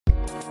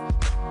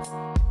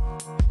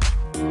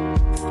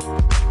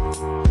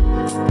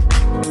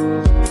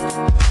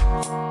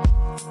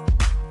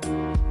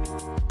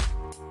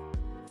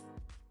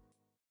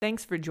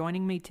Thanks for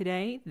joining me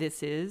today.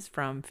 This is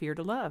From Fear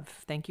to Love.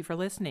 Thank you for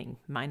listening.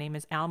 My name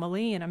is Alma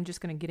Lee, and I'm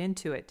just going to get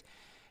into it.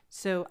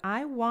 So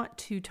I want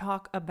to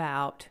talk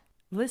about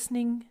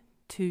listening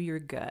to your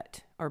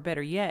gut, or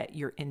better yet,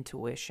 your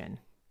intuition.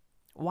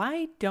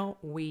 Why don't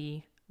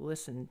we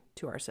listen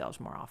to ourselves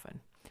more often?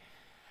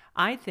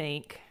 I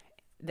think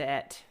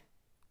that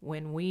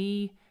when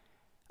we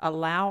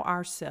allow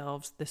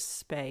ourselves the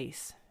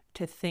space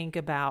to think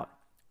about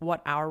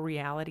what our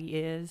reality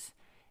is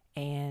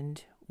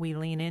and we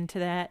lean into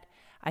that,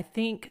 I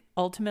think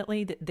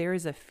ultimately that there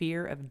is a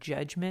fear of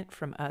judgment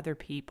from other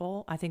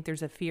people. I think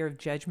there's a fear of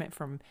judgment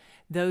from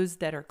those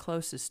that are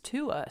closest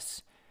to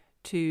us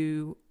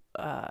to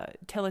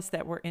tell us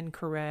that we're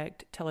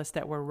incorrect, tell us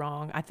that we're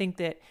wrong. I think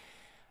that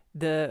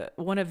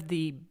one of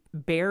the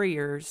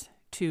barriers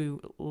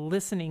to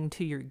listening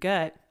to your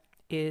gut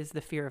is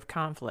the fear of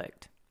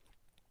conflict.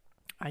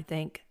 I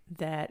think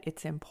that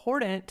it's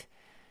important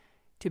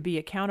to be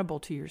accountable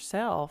to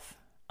yourself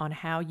on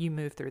how you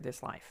move through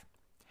this life.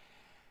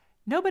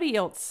 Nobody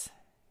else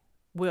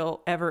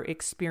will ever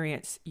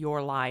experience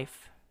your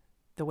life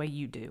the way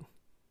you do.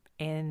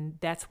 And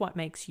that's what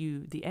makes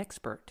you the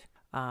expert.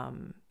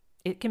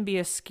 It can be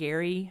a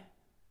scary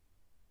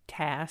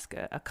task,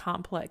 a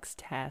complex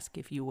task,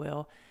 if you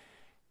will,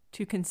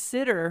 to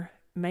consider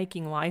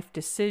making life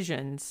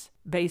decisions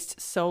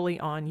based solely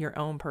on your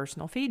own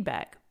personal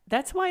feedback.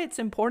 That's why it's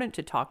important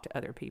to talk to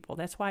other people.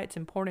 That's why it's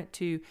important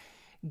to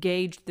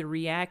gauge the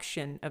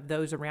reaction of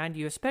those around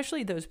you,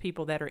 especially those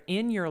people that are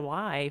in your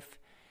life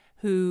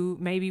who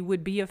maybe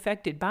would be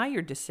affected by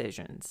your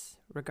decisions,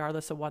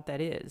 regardless of what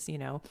that is,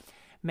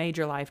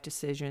 major life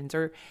decisions,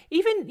 or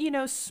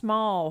even,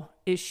 small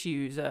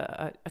issues.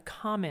 A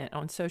comment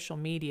on social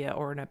media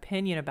or an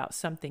opinion about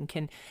something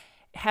can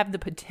have the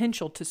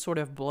potential to sort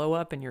of blow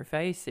up in your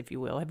face, if you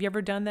will. Have you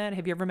ever done that?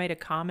 Have you ever made a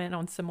comment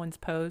on someone's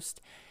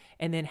post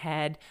and then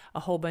had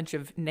a whole bunch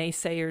of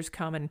naysayers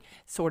come and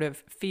sort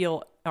of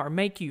feel or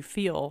make you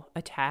feel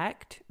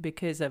attacked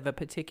because of a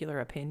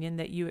particular opinion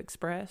that you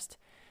expressed?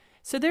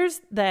 So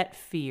there's that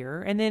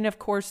fear. And then, of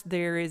course,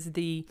 there is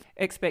the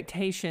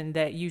expectation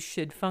that you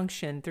should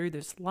function through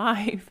this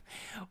life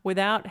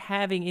without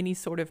having any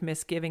sort of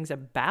misgivings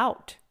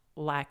about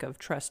lack of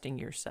trusting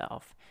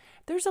yourself.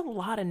 There's a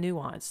lot of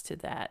nuance to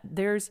that.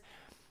 There's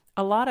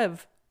a lot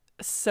of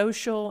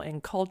social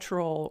and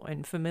cultural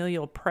and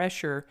familial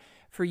pressure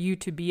for you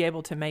to be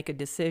able to make a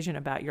decision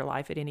about your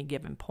life at any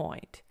given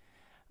point.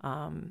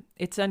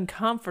 It's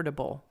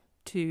uncomfortable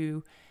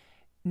to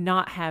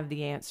not have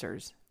the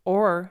answers,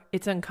 or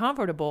it's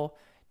uncomfortable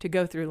to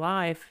go through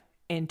life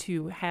and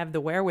to have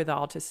the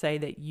wherewithal to say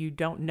that you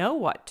don't know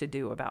what to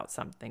do about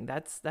something.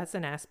 That's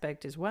an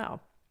aspect as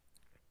well.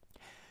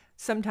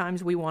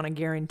 Sometimes we want a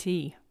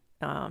guarantee.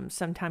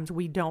 Sometimes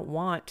we don't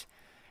want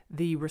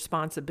the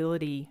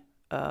responsibility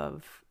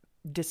of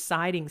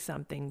deciding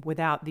something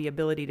without the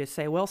ability to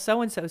say, well,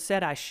 so-and-so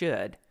said I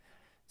should.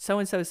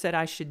 So-and-so said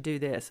I should do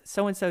this.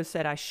 So-and-so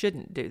said I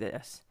shouldn't do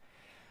this.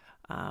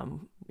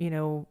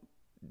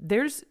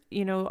 There's,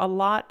 a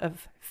lot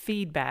of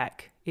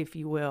feedback, if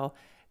you will,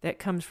 that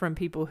comes from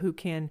people who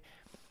can,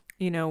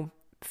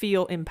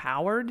 feel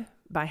empowered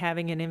by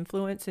having an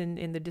influence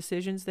in the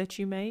decisions that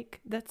you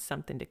make. That's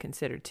something to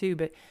consider too.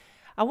 But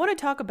I want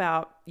to talk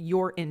about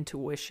your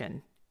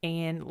intuition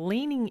and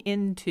leaning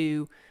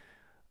into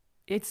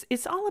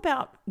it's all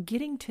about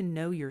getting to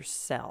know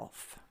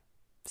yourself.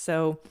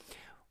 So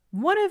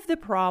one of the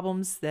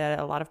problems that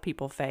a lot of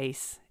people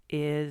face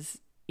is,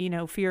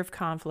 fear of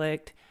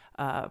conflict,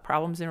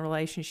 problems in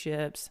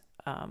relationships,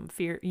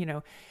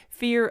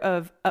 fear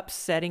of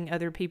upsetting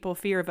other people,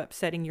 fear of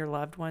upsetting your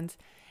loved ones.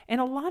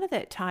 And a lot of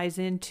that ties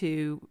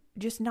into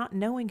just not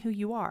knowing who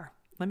you are.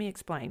 Let me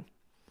explain.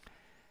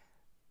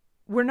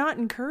 We're not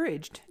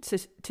encouraged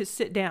to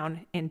sit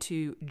down and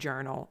to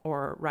journal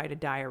or write a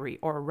diary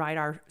or write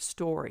our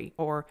story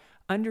or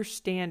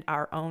understand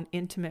our own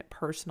intimate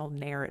personal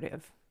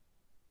narrative.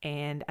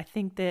 And I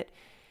think that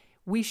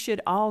we should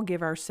all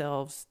give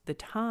ourselves the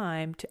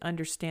time to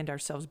understand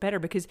ourselves better,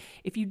 because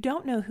if you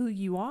don't know who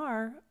you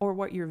are or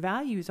what your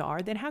values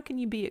are, then how can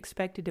you be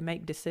expected to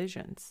make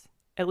decisions?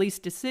 At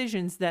least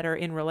decisions that are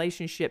in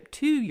relationship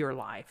to your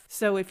life.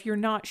 So if you're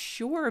not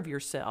sure of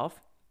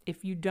yourself,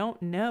 if you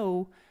don't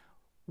know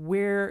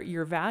where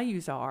your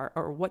values are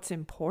or what's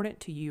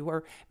important to you,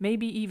 or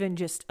maybe even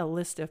just a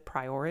list of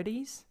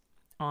priorities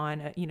on,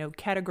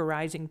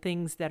 categorizing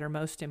things that are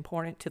most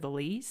important to the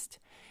least.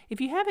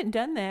 If you haven't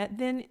done that,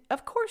 then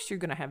of course you're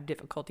going to have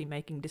difficulty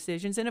making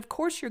decisions. And of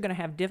course you're going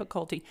to have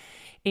difficulty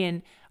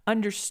in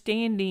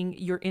understanding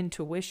your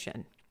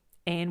intuition.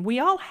 And we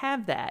all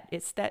have that.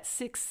 It's that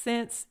sixth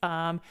sense.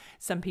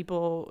 Some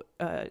people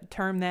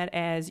term that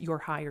as your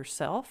higher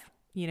self.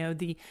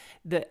 The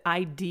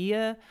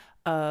idea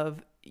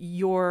of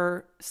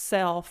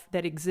yourself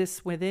that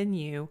exists within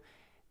you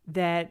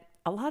that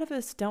a lot of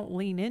us don't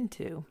lean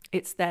into.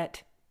 It's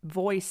that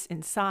voice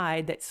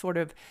inside that sort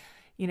of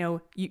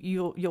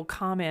you'll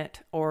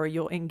comment or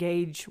you'll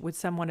engage with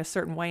someone a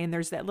certain way, and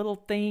there's that little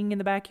thing in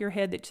the back of your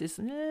head that just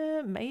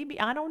maybe,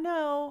 I don't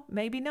know,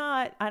 maybe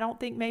not. I don't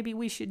think maybe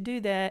we should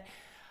do that.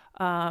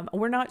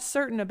 We're not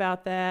certain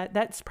about that.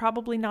 That's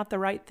probably not the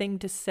right thing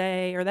to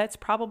say, or that's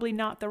probably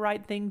not the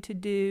right thing to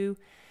do.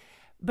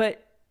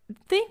 But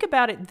think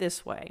about it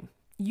this way.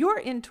 Your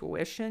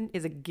intuition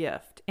is a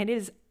gift, and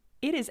it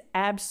is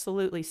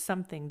absolutely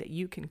something that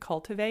you can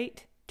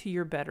cultivate to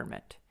your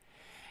betterment.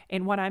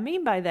 And what I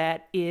mean by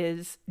that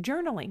is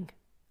journaling.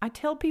 I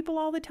tell people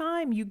all the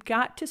time, you've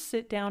got to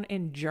sit down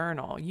and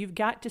journal. You've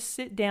got to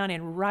sit down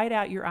and write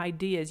out your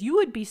ideas. You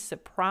would be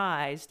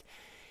surprised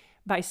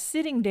by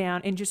sitting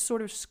down and just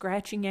sort of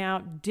scratching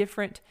out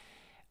different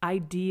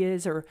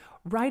ideas or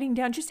writing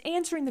down, just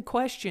answering the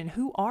question,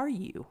 who are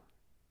you?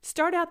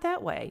 Start out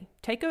that way.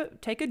 Take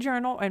a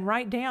journal and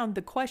write down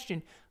the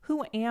question,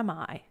 who am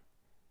I?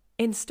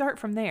 And start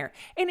from there.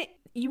 And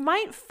you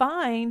might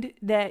find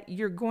that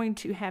you're going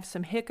to have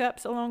some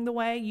hiccups along the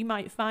way. You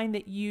might find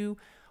that you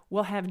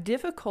will have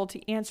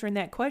difficulty answering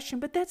that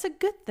question, but that's a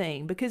good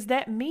thing because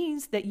that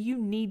means that you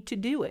need to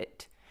do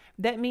it.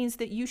 That means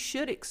that you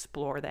should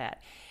explore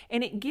that.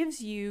 And it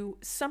gives you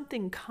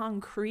something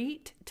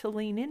concrete to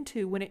lean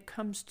into when it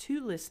comes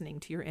to listening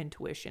to your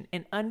intuition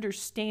and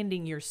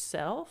understanding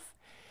yourself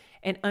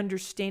and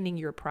understanding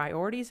your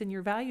priorities and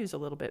your values a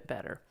little bit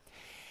better.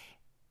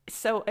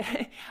 So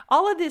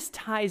all of this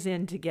ties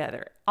in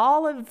together.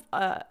 All of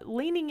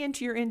leaning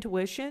into your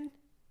intuition,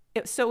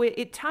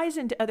 it ties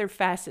into other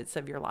facets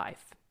of your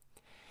life.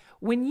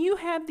 When you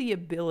have the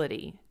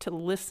ability to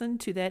listen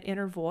to that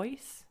inner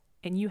voice,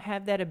 and you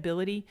have that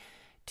ability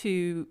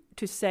to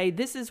say,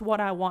 this is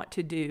what I want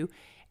to do,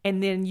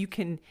 and then you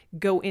can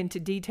go into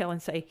detail and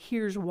say,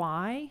 here's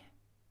why,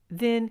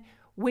 then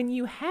when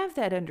you have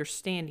that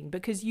understanding,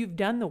 because you've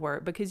done the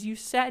work, because you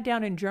sat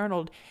down and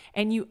journaled,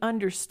 and you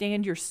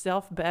understand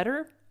yourself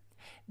better,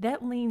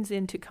 that leans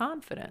into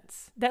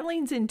confidence. That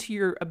leans into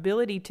your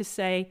ability to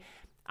say,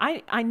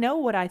 I know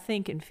what I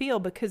think and feel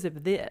because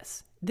of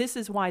this. This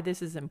is why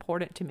this is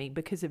important to me,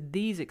 because of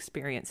these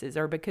experiences,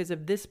 or because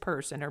of this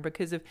person, or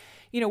because of,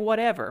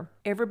 whatever.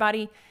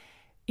 Everybody,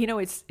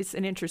 it's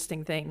an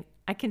interesting thing.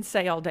 I can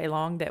say all day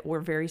long that we're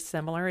very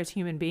similar as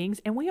human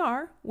beings, and we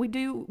are.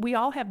 We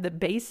all have the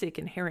basic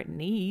inherent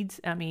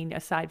needs. I mean,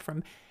 aside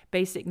from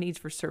basic needs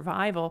for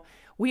survival,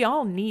 we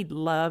all need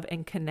love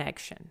and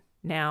connection.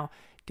 Now,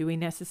 do we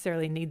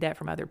necessarily need that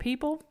from other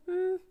people?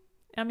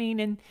 I mean,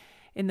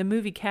 in the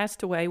movie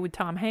Castaway with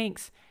Tom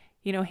Hanks,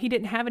 he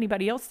didn't have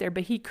anybody else there,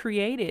 but he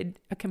created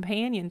a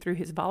companion through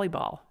his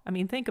volleyball. I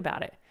mean, think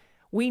about it.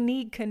 We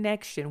need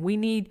connection. We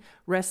need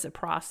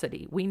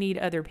reciprocity. We need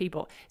other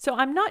people. So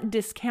I'm not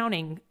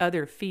discounting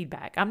other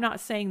feedback. I'm not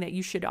saying that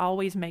you should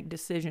always make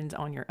decisions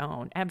on your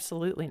own.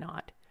 Absolutely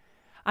not.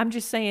 I'm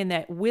just saying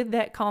that with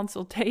that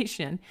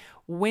consultation,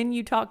 when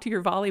you talk to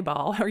your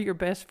volleyball or your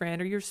best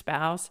friend or your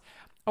spouse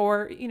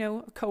or,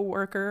 a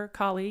coworker,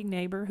 colleague,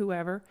 neighbor,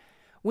 whoever,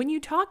 when you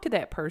talk to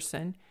that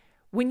person,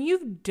 when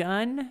you've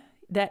done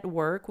that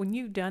work, when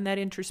you've done that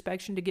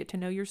introspection to get to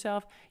know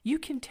yourself, you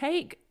can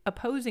take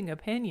opposing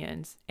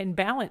opinions and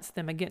balance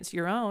them against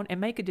your own and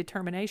make a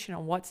determination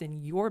on what's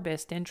in your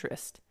best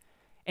interest.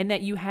 And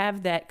that you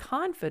have that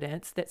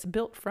confidence that's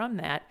built from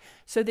that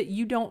so that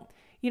you don't,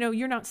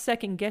 you're not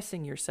second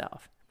guessing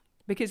yourself.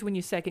 Because when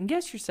you second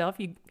guess yourself,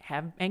 you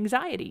have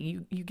anxiety.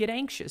 You get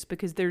anxious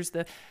because there's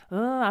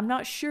I'm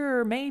not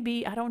sure,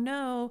 maybe, I don't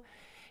know.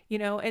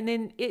 And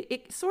then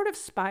it sort of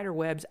spider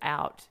webs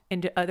out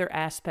into other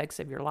aspects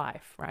of your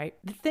life, right?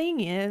 The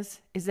thing is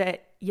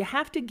that you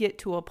have to get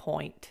to a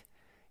point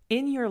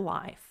in your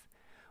life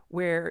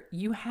where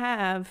you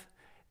have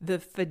the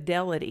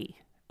fidelity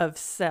of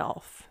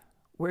self,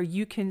 where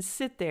you can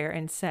sit there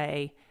and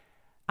say,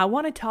 I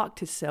want to talk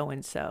to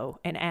so-and-so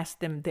and ask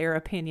them their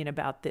opinion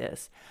about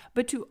this,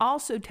 but to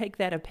also take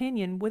that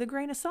opinion with a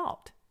grain of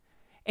salt.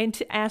 And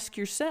to ask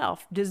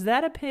yourself, does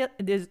their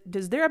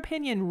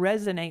opinion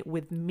resonate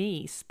with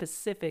me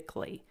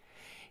specifically?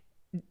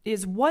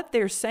 Is what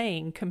they're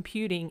saying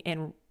computing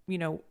and,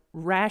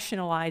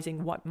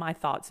 rationalizing what my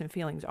thoughts and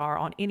feelings are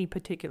on any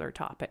particular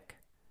topic?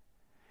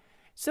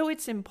 So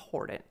it's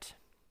important.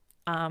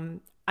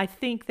 I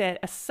think that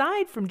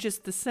aside from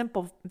just the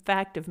simple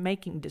fact of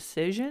making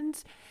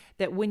decisions,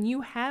 that when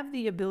you have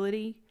the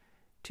ability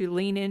to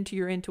lean into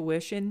your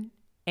intuition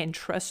and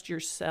trust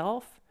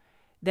yourself,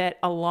 that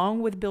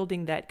along with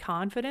building that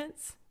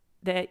confidence,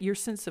 that your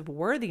sense of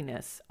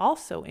worthiness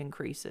also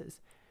increases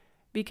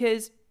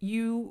because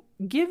you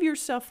give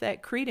yourself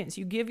that credence,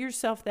 you give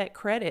yourself that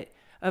credit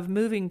of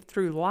moving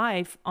through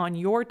life on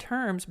your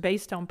terms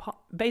based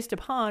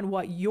upon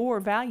what your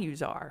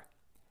values are.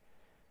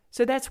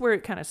 So that's where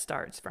it kind of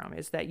starts from,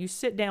 is that you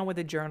sit down with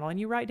a journal and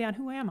you write down,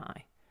 who am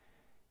I?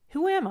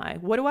 Who am I?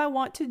 What do I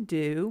want to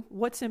do?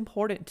 What's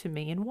important to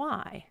me and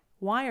why?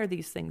 Why are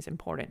these things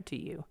important to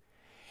you?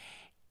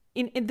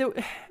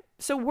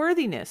 So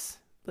worthiness,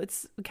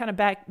 let's kind of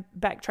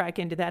backtrack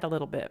into that a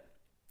little bit.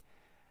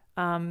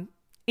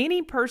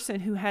 Any person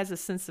who has a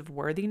sense of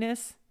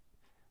worthiness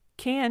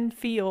can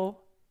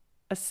feel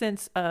a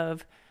sense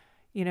of,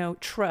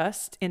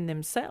 trust in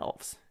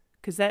themselves,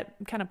 because that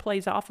kind of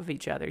plays off of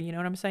each other. You know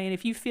what I'm saying?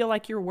 If you feel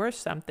like you're worth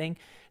something,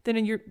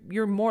 then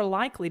you're more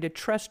likely to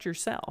trust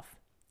yourself.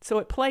 So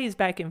it plays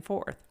back and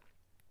forth.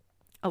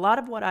 A lot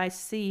of what I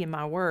see in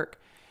my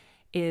work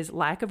is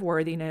lack of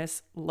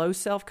worthiness, low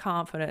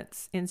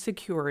self-confidence,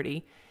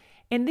 insecurity.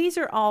 And these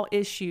are all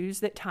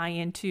issues that tie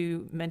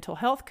into mental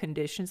health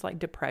conditions like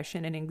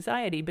depression and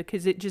anxiety,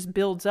 because it just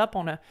builds up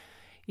on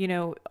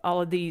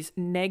all of these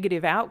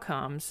negative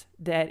outcomes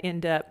that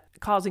end up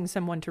causing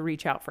someone to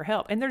reach out for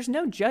help. And there's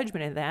no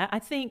judgment in that. I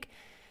think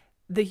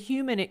the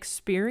human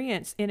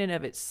experience in and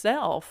of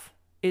itself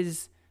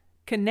is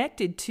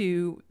connected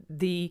to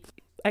the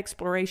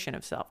exploration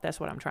of self. That's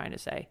what I'm trying to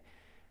say.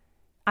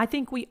 I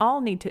think we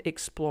all need to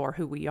explore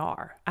who we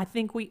are. I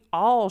think we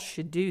all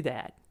should do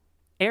that.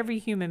 Every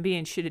human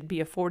being should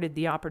be afforded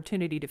the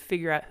opportunity to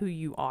figure out who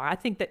you are. I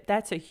think that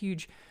that's a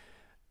huge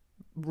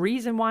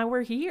reason why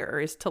we're here,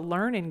 is to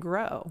learn and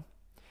grow.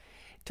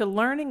 To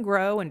learn and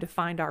grow and to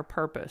find our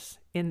purpose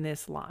in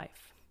this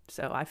life.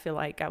 So I feel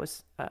like I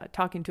was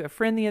talking to a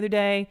friend the other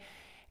day,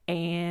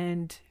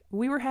 and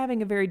we were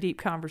having a very deep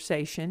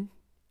conversation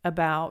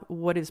about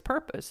what is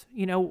purpose.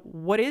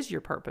 What is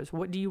your purpose?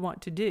 What do you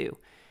want to do?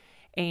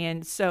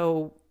 And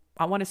so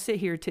I want to sit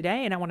here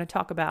today and I want to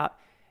talk about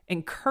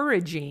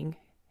encouraging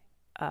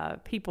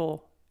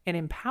people and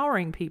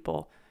empowering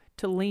people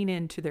to lean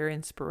into their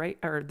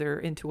their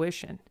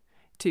intuition,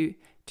 to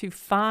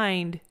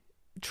find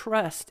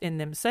trust in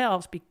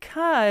themselves,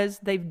 because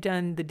they've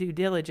done the due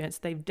diligence,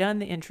 they've done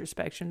the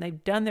introspection,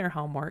 they've done their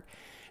homework,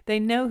 they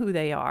know who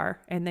they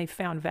are, and they've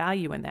found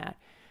value in that.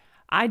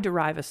 I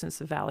derive a sense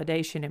of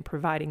validation in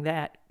providing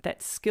that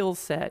skill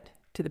set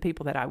to the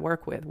people that I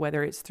work with,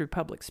 whether it's through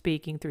public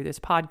speaking, through this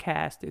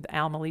podcast, through the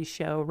Alma Lee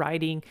Show,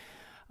 writing,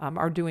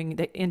 or doing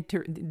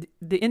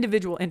the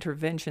individual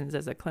interventions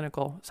as a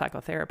clinical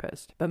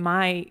psychotherapist. But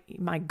my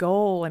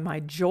goal and my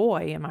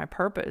joy and my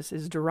purpose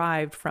is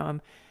derived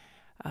from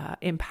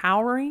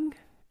empowering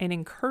and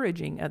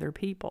encouraging other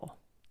people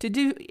to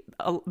do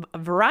a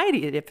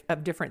variety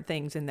of different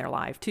things in their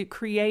life, to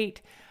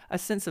create a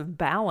sense of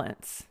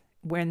balance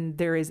when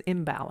there is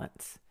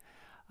imbalance.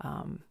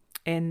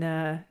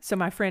 So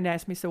my friend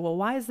asked me, well,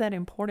 why is that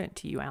important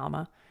to you,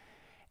 Alma?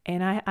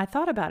 And I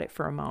thought about it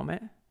for a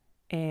moment,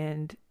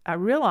 and I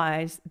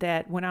realized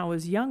that when I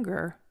was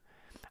younger,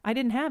 I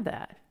didn't have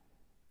that.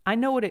 I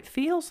know what it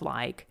feels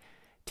like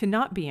to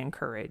not be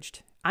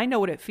encouraged. I know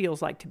what it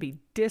feels like to be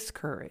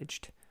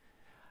discouraged.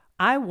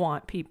 I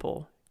want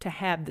people to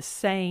have the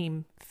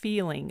same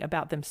feeling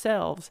about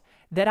themselves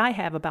that I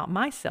have about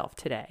myself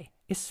today,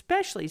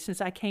 especially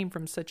since I came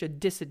from such a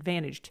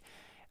disadvantaged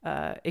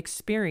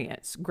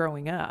experience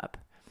growing up,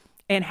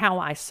 and how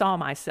I saw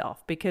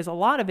myself, because a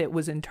lot of it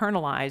was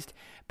internalized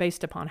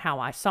based upon how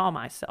I saw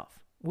myself,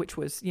 which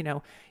was,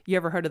 you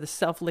ever heard of the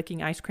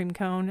self-licking ice cream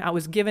cone? I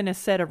was given a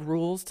set of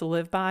rules to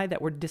live by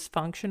that were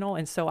dysfunctional,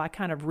 and so I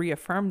kind of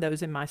reaffirmed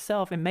those in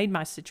myself and made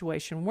my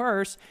situation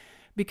worse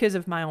because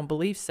of my own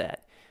belief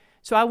set.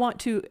 So I want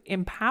to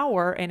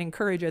empower and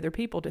encourage other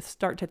people to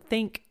start to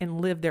think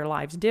and live their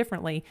lives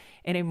differently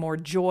in a more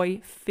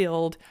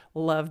joy-filled,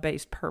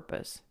 love-based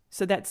purpose.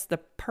 So that's the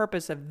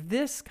purpose of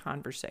this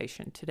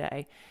conversation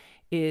today,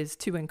 is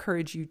to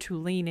encourage you to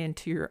lean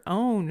into your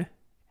own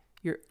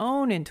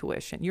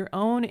intuition, your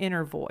own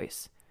inner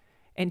voice,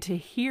 and to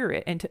hear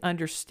it and to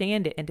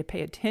understand it and to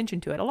pay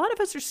attention to it. A lot of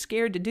us are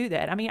scared to do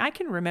that. I mean, I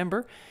can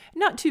remember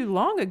not too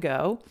long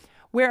ago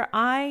where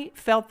I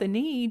felt the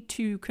need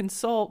to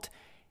consult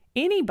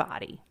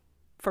anybody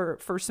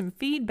for some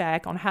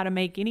feedback on how to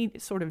make any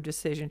sort of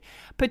decision,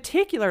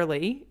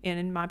 particularly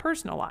in my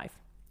personal life.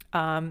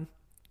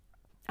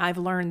 I've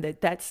learned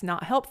that that's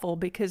not helpful,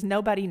 because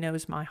nobody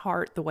knows my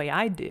heart the way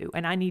I do,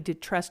 and I need to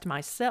trust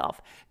myself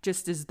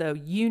just as though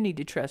you need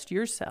to trust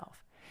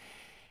yourself.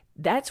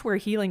 That's where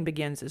healing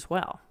begins as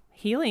well.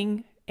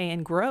 Healing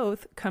and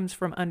growth comes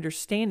from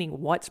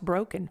understanding what's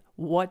broken,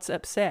 what's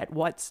upset,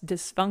 what's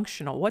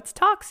dysfunctional, what's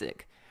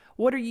toxic.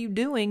 What are you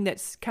doing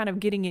that's kind of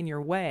getting in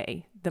your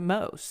way the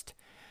most?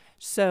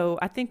 So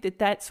I think that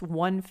that's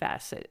one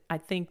facet. I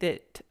think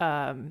that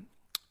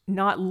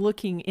not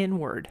looking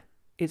inward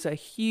is a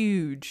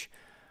huge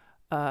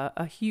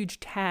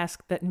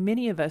task that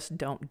many of us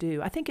don't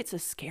do. I think it's a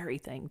scary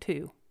thing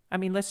too. I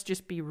mean, let's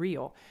just be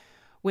real.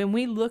 When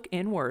we look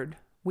inward,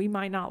 we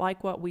might not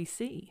like what we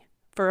see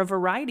for a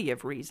variety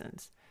of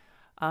reasons.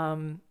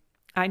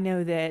 I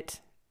know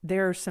that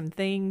there are some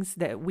things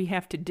that we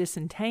have to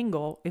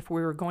disentangle if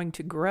we're going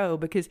to grow,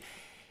 because,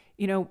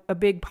 a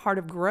big part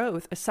of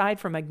growth, aside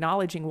from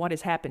acknowledging what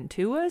has happened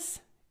to us,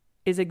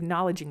 is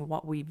acknowledging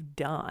what we've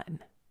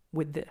done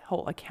with the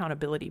whole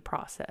accountability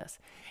process.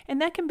 And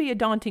that can be a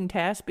daunting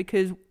task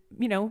because,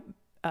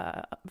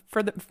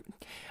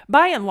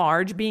 by and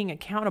large, being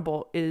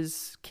accountable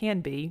can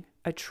be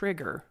a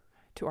trigger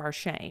to our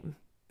shame.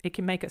 It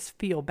can make us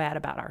feel bad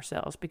about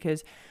ourselves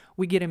because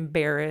we get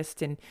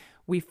embarrassed and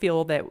we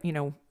feel that,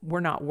 we're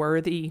not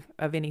worthy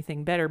of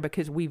anything better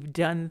because we've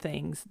done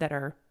things that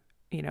are,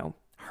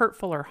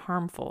 hurtful or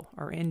harmful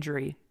or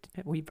injury.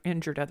 We've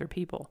injured other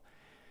people.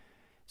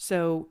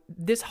 So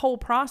this whole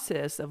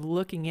process of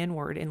looking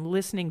inward and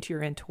listening to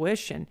your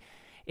intuition,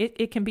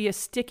 it can be a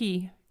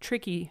sticky,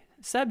 tricky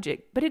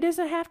subject, but it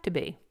doesn't have to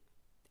be.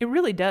 It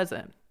really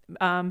doesn't.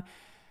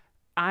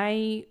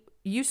 I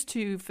used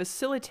to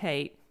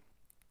facilitate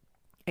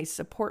a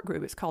support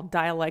group. It's called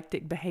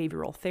Dialectic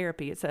Behavioral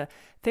Therapy. It's a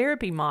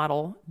therapy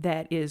model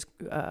that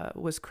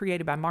was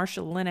created by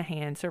Marsha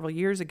Linehan several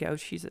years ago.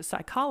 She's a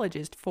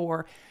psychologist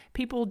for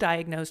people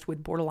diagnosed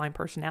with borderline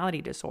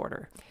personality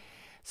disorder.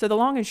 So the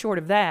long and short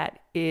of that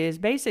is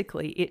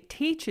basically it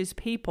teaches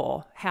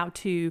people how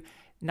to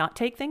not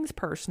take things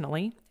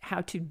personally,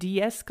 how to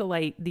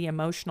de-escalate the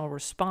emotional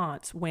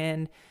response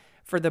when,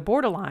 for the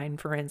borderline,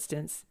 for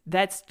instance,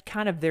 that's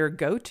kind of their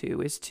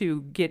go-to, is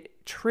to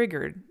get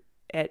triggered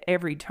at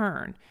every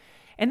turn.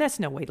 And that's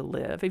no way to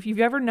live. If you've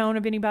ever known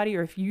of anybody,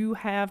 or if you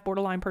have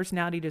borderline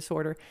personality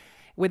disorder,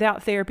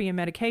 without therapy and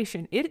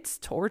medication, it's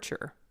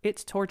torture.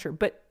 It's torture.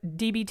 But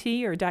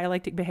DBT, or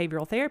dialectic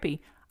behavioral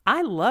therapy,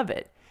 I love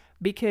it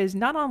because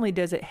not only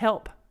does it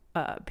help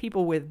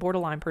people with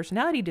borderline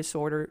personality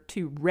disorder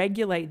to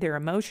regulate their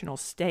emotional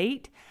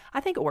state,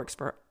 I think it works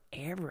for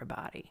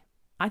everybody.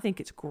 I think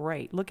it's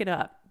great. Look it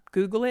up.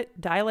 Google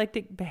it.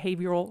 Dialectic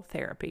behavioral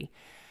therapy.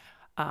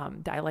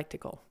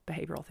 Dialectical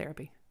behavioral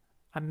therapy.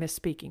 I'm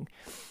misspeaking.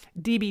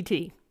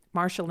 DBT,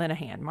 Marsha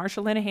Linehan.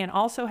 Marsha Linehan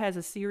also has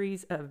a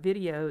series of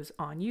videos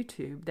on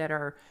YouTube that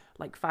are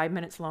like 5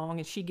 minutes long,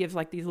 and she gives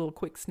like these little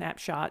quick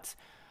snapshots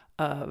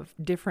of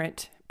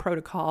different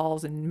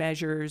protocols and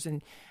measures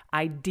and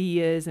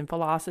ideas and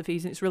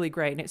philosophies, and it's really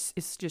great. And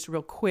it's just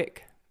real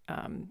quick,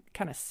 kind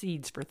of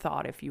seeds for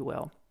thought, if you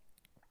will.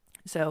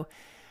 So,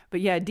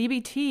 but yeah,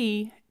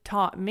 DBT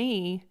taught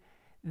me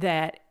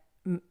that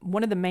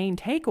one of the main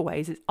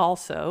takeaways is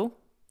also,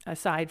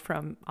 aside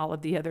from all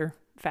of the other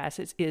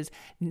facets, is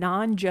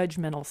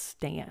non-judgmental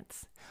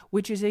stance,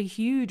 which is a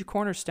huge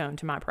cornerstone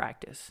to my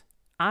practice.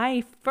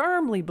 I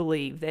firmly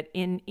believe that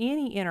in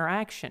any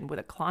interaction with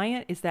a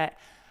client is that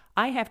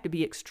I have to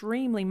be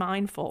extremely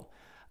mindful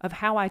of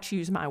how I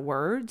choose my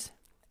words.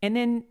 And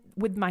then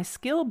with my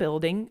skill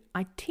building,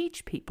 I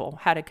teach people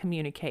how to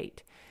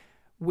communicate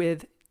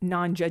with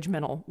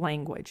non-judgmental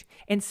language.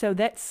 And so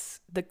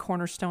that's the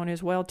cornerstone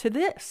as well to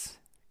this,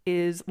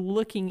 is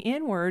looking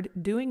inward,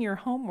 doing your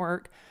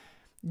homework,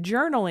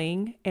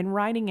 journaling, and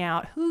writing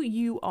out who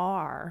you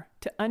are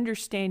to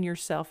understand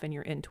yourself and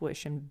your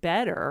intuition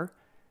better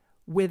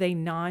with a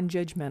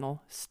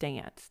non-judgmental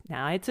stance.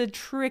 Now, it's a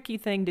tricky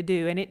thing to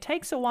do, and it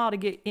takes a while to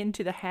get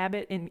into the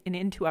habit and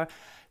into a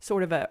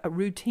sort of a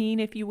routine,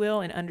 if you will,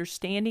 and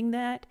understanding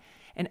that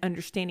and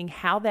understanding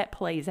how that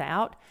plays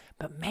out.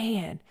 But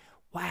man,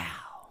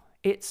 wow,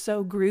 it's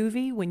so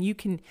groovy when you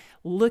can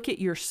look at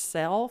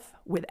yourself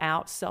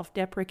without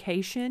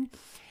self-deprecation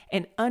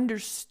and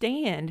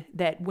understand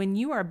that when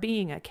you are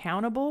being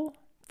accountable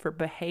for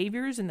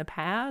behaviors in the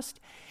past,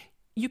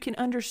 you can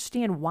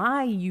understand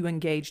why you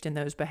engaged in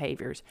those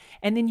behaviors.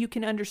 And then you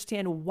can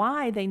understand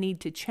why they need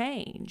to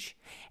change.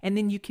 And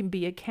then you can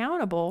be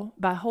accountable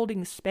by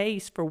holding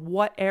space for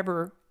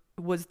whatever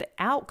was the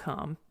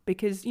outcome.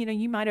 Because,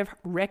 you might have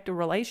wrecked a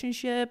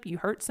relationship, you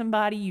hurt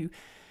somebody,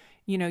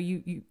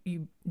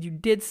 you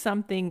did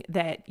something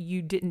that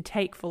you didn't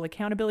take full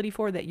accountability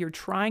for, that you're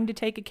trying to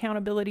take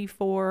accountability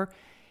for,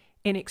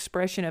 in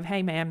expression of,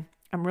 hey man,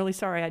 I'm really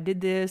sorry I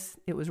did this.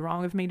 It was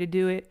wrong of me to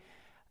do it.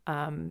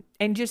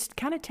 And just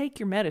kind of take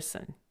your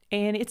medicine.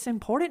 And it's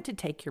important to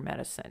take your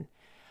medicine.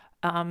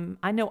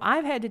 I know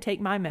I've had to take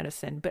my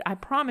medicine, but I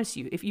promise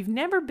you, if you've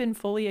never been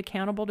fully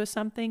accountable to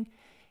something,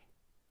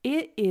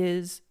 it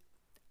is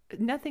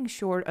nothing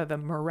short of a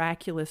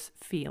miraculous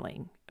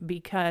feeling.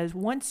 Because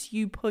once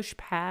you push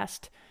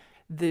past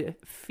the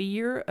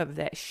fear of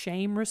that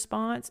shame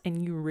response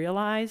and you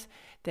realize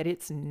that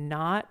it's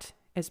not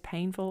as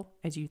painful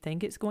as you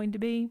think it's going to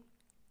be,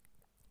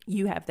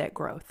 you have that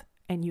growth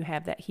and you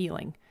have that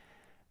healing.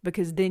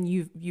 Because then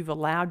you've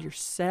allowed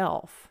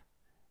yourself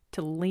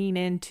to lean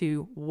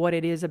into what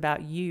it is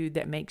about you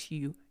that makes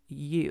you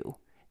you,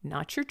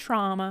 not your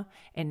trauma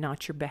and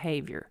not your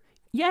behavior.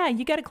 Yeah,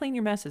 you got to clean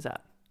your messes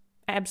up.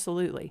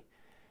 Absolutely.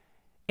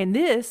 And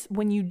this,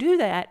 when you do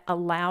that,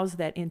 allows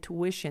that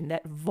intuition,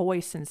 that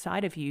voice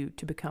inside of you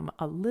to become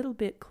a little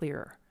bit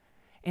clearer.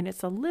 And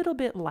it's a little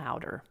bit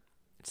louder.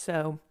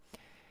 So,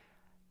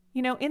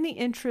 in the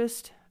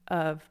interest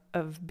of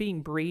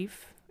being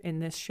brief in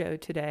this show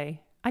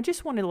today, I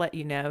just want to let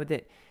you know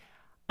that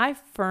I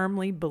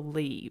firmly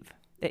believe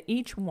that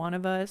each one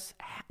of us,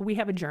 we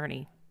have a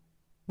journey.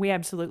 We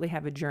absolutely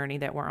have a journey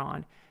that we're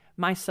on,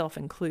 myself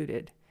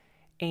included.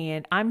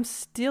 And I'm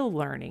still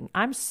learning.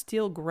 I'm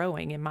still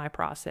growing in my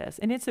process.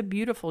 And it's a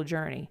beautiful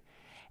journey.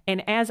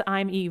 And as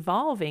I'm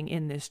evolving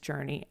in this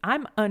journey,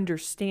 I'm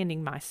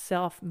understanding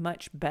myself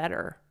much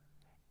better.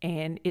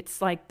 And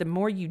it's like the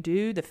more you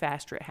do, the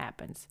faster it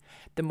happens.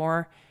 The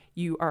more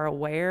you are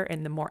aware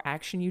and the more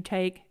action you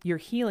take, your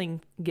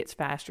healing gets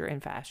faster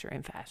and faster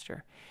and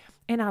faster.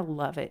 And I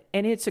love it.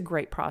 And it's a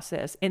great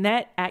process. And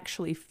that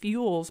actually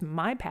fuels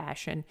my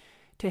passion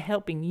to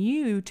helping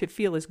you to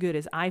feel as good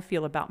as I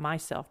feel about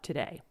myself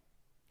today.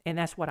 And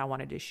that's what I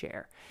wanted to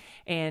share.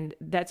 And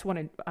that's what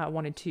I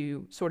wanted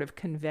to sort of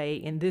convey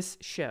in this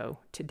show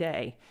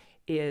today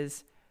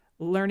is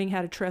learning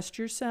how to trust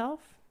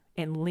yourself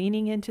and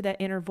leaning into that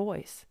inner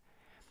voice.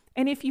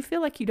 And if you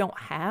feel like you don't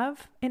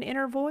have an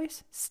inner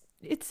voice,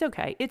 it's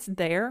okay. It's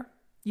there.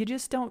 You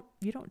just don't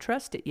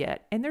trust it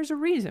yet. And there's a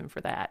reason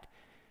for that.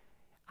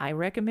 I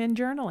recommend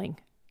journaling.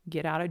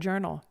 Get out a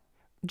journal.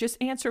 Just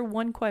answer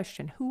one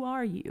question. Who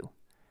are you?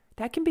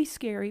 That can be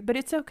scary, but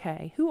it's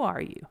okay. Who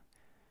are you?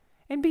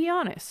 And be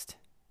honest.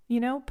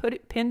 Put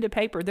it pen to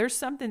paper. There's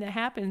something that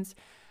happens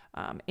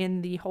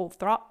in the whole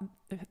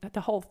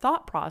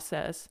thought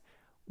process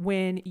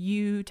when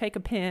you take a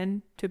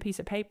pen to a piece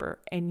of paper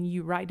and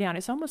you write down.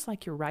 It's almost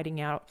like you're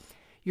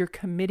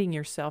committing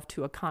yourself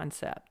to a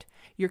concept.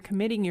 You're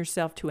committing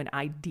yourself to an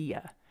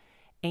idea.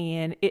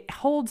 And it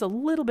holds a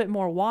little bit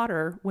more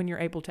water when you're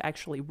able to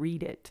actually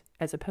read it,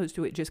 as opposed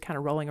to it just kind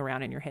of rolling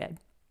around in your head.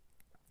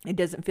 It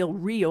doesn't feel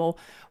real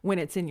when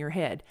it's in your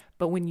head,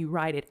 but when you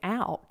write it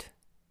out,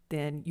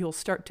 then you'll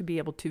start to be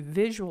able to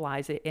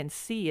visualize it and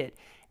see it,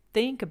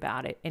 think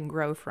about it, and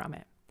grow from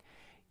it.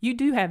 You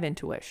do have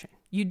intuition.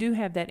 You do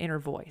have that inner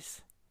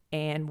voice.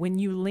 And when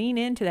you lean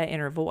into that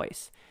inner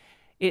voice,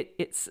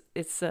 it's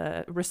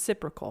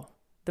reciprocal.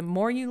 The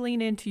more you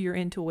lean into your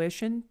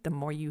intuition, the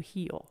more you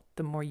heal,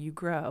 the more you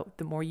grow,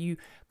 the more you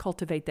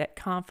cultivate that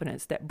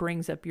confidence that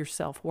brings up your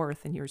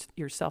self-worth and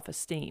your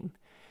self-esteem.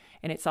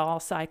 And it's all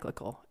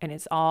cyclical, and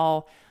it's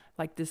all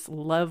like this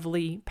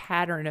lovely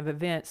pattern of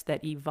events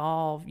that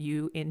evolve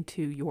you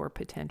into your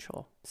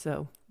potential.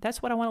 So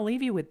that's what I want to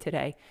leave you with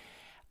today.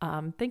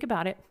 Think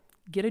about it.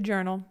 Get a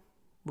journal,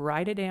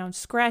 write it down,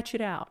 scratch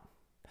it out.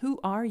 Who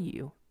are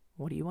you?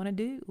 What do you want to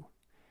do?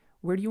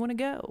 Where do you want to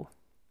go?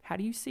 How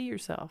do you see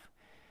yourself?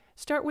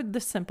 Start with the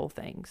simple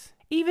things.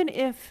 Even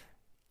if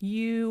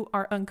you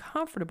are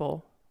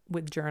uncomfortable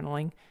with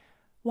journaling,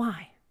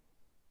 why?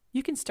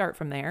 You can start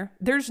from there.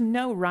 There's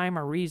no rhyme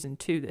or reason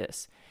to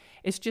this.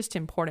 It's just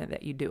important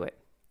that you do it.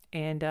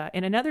 And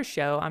in another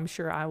show, I'm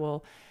sure I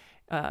will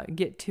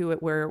get to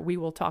it where we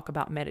will talk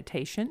about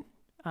meditation.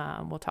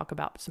 We'll talk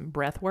about some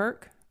breath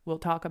work. We'll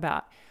talk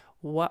about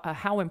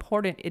how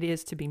important it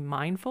is to be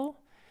mindful.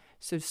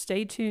 So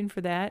stay tuned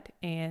for that.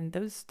 And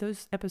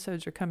those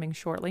episodes are coming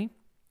shortly.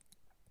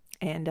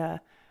 And I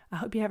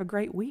hope you have a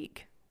great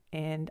week.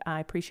 And I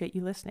appreciate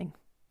you listening.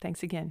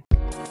 Thanks again.